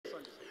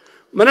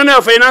Maneno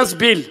ya finance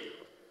bill.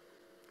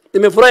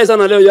 Nimefurahi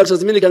sana leo Jackson,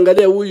 mimi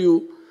nikaangalia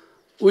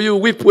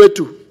huyu whip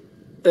wetu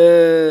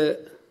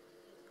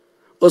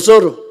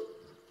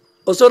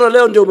Osoro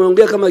leo ndio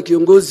umeongea kama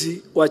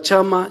kiongozi wa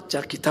chama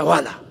cha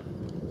kitawala.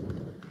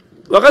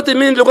 Wakati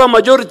mimi nilikuwa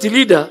majority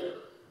leader,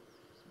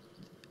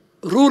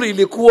 rule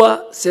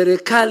ilikuwa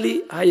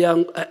serikali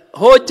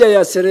hoja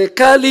ya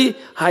serikali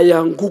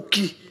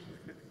hayanguki.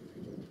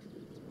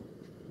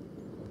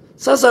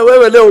 Sasa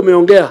wewe leo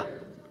umeongea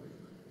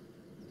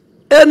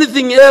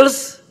anything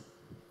else,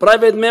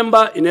 private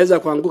member inaweza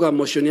kuanguka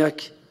motion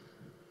yake.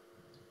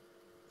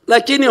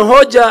 Lakini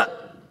hoja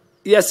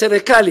ya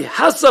serikali,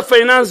 hasa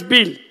finance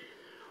bill,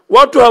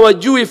 watu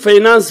hawajui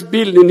finance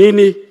bill ni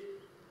nini.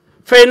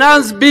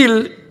 Finance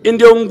bill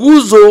ndio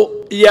nguzo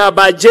ya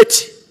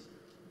bajeti.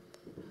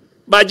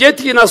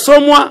 Bajeti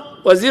inasomwa,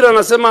 waziri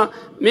anasema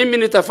mimi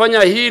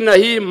nitafanya hii na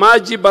hii,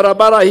 maji,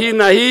 barabara hii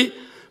na hii.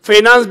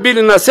 Finance bill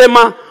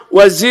inasema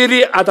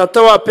waziri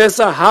atatoa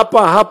pesa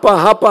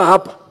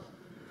hapa.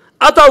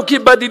 Hata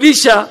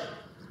ukibadilisha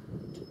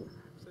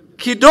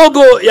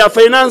kidogo ya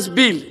finance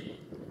bill,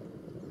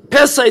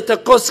 pesa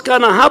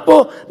itakosekana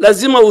hapo,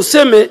 lazima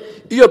useme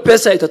hiyo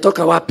pesa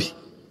itatoka wapi.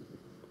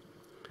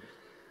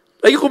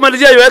 Lakini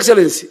kumalizia, Your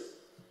Excellency,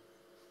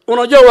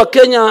 unajua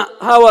Wakenya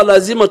hawa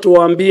lazima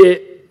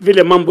tuwaambie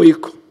vile mambo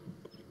iko.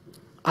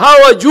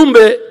 Hawa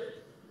wajumbe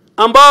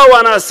ambao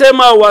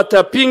wanasema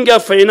watapinga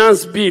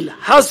finance bill,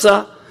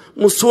 hasa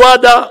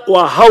mswada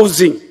wa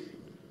housing.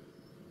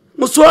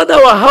 Mswada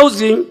wa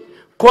housing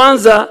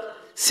kwanza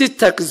si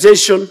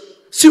taxation,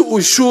 si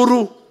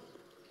ushuru.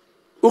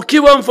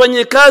 Ukiwa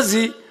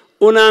mfanyikazi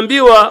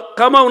unaambiwa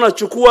kama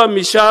unachukua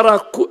mishahara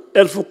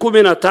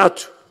 13,000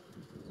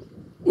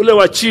 ule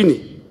wa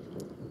chini,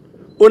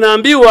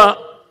 unaambiwa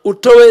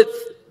utoe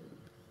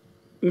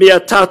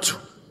 300,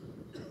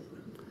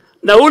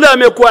 na ule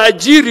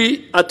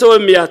amekuajiri atoe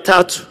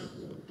 300.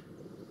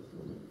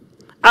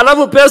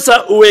 Alafu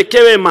pesa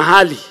uwekewe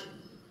mahali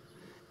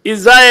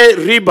izae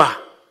riba.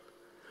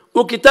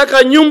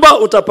 Ukitaka nyumba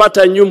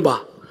utapata nyumba,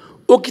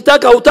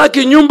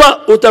 utaki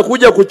nyumba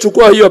utakuja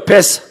kuchukua hiyo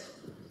pesa.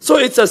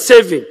 So it's a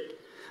saving.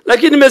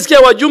 Lakini nimesikia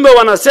wajumbe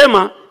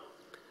wanasema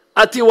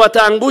ati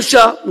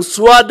wataangusha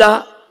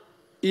mswada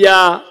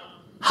ya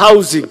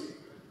housing.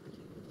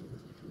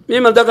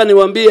 Mimi nataka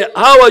niwaambie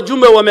hawa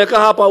wajumbe wamekaa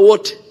hapa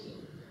wote,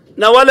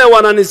 na wale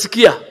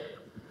wananisikia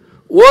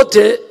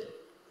wote,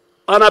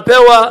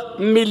 anapewa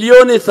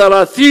milioni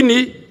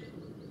 30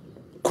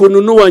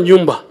 kununua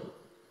nyumba.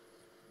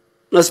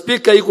 Na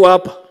speaker iko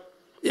hapa,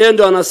 yeye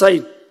ndo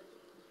anasign.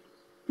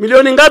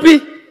 Milioni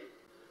ngapi?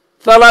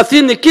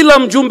 30 kila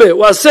mjumbe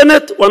wa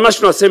Senate, wa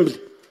National Assembly.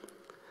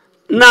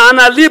 Na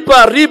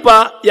analipa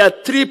riba ya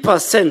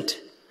 3%,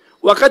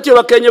 wakati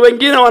Wakenya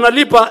wengine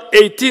wanalipa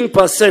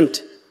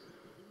 18%.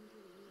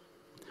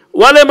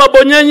 Wale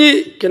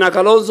mabonyenyi kina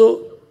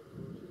Kalonzo,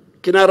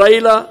 kina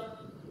Raila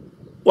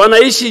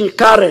wanaishi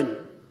Karen.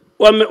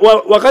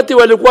 Wakati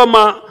walikuwa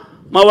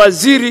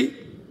mawaziri,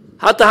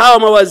 hata hawa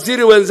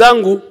mawaziri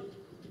wenzangu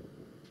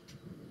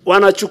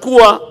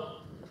wanachukua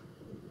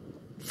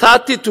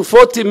 30 to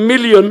 40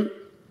 million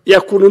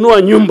ya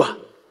kununua nyumba.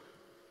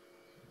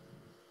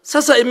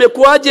 Sasa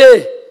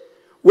imekuaje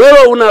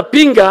wewe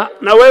unapinga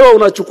na wewe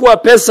unachukua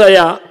pesa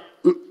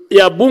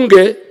ya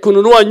bunge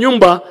kununua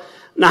nyumba,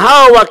 na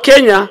hawa wa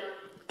Kenya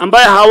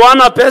ambaye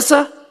hawana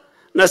pesa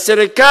na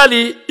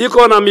serikali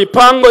iko na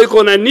mipango,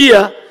 iko na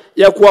nia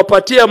ya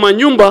kuwapatia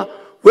manyumba,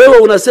 wewe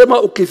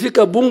unasema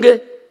ukifika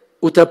bunge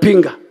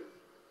utapinga?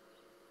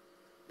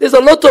 There's a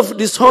lot of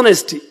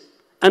dishonesty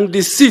and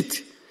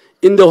deceit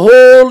in the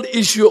whole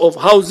issue of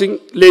housing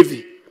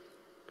levy.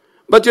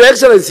 But Your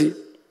Excellency,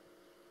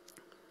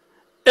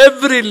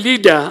 every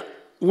leader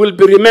will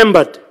be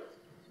remembered.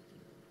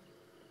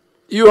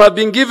 You have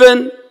been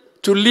given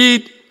to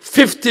lead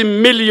 50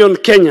 million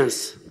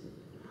Kenyans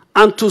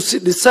and to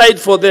decide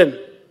for them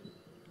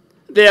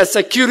their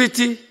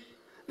security,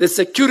 the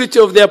security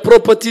of their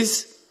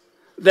properties,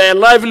 their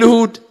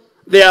livelihood,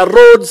 their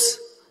roads,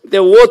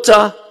 their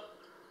water,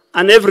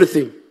 and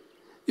everything.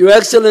 Your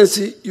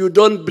Excellency, you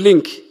don't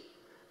blink.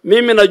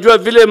 Mimi najua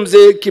vile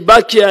mzee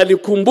Kibaki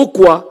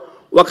alikumbukwa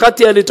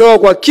wakati alitoka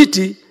kwa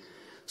kiti.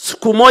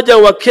 Siku moja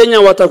wa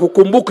Kenya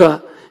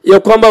watakukumbuka ya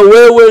kwamba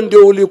wewe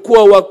ndio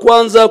ulikuwa wa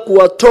kwanza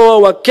kuwatoa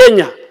wa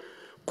Kenya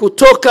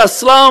kutoka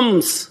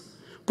slums,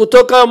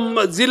 kutoka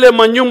zile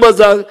manyumba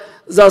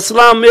za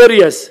slum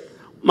areas,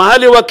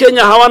 mahali wa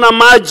Kenya hawana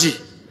maji,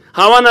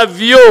 hawana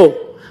vyoo,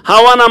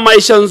 hawana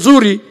maisha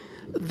nzuri.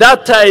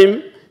 That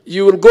time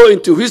you will go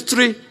into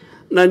history,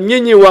 na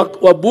nyinyi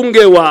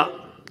wabunge wa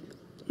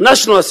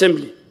National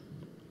Assembly.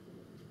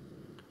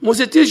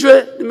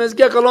 Musitishwe.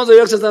 Nimesikia Kalonzo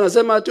Yoksasa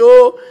anasema ati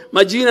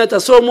majina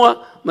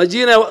yatasomwa,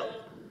 majina.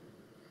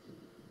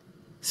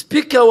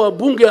 Speaker wa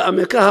bunge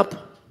amekaa hapa,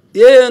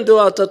 yeye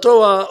ndio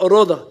atatoa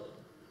orodha.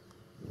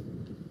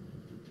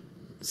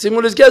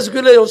 Simulisikia siku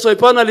ile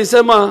Soipana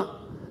alisema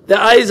the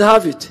eyes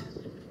have it.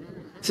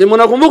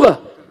 Simunakumbuka?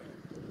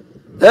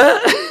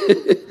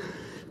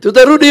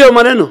 Tutarudi hiyo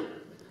maneno.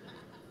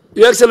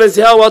 Your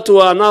Excellency, hao watu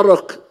wa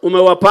Narok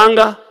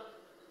umewapanga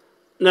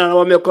na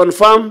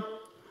wameconfirm,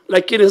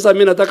 lakini sasa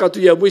mimi nataka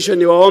tu ya mwisho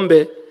ni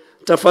waombe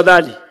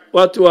tafadhali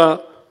watu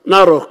wa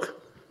Narok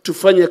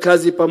tufanye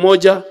kazi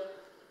pamoja,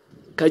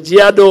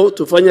 Kajiado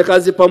tufanye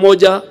kazi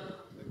pamoja,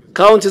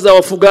 kaunti za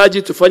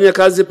wafugaji tufanye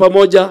kazi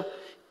pamoja,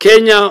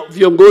 Kenya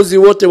viongozi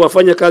wote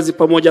wafanye kazi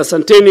pamoja.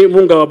 Asanteni,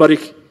 Mungu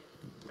awabariki.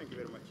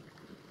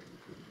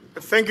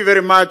 Thank you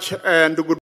very much and good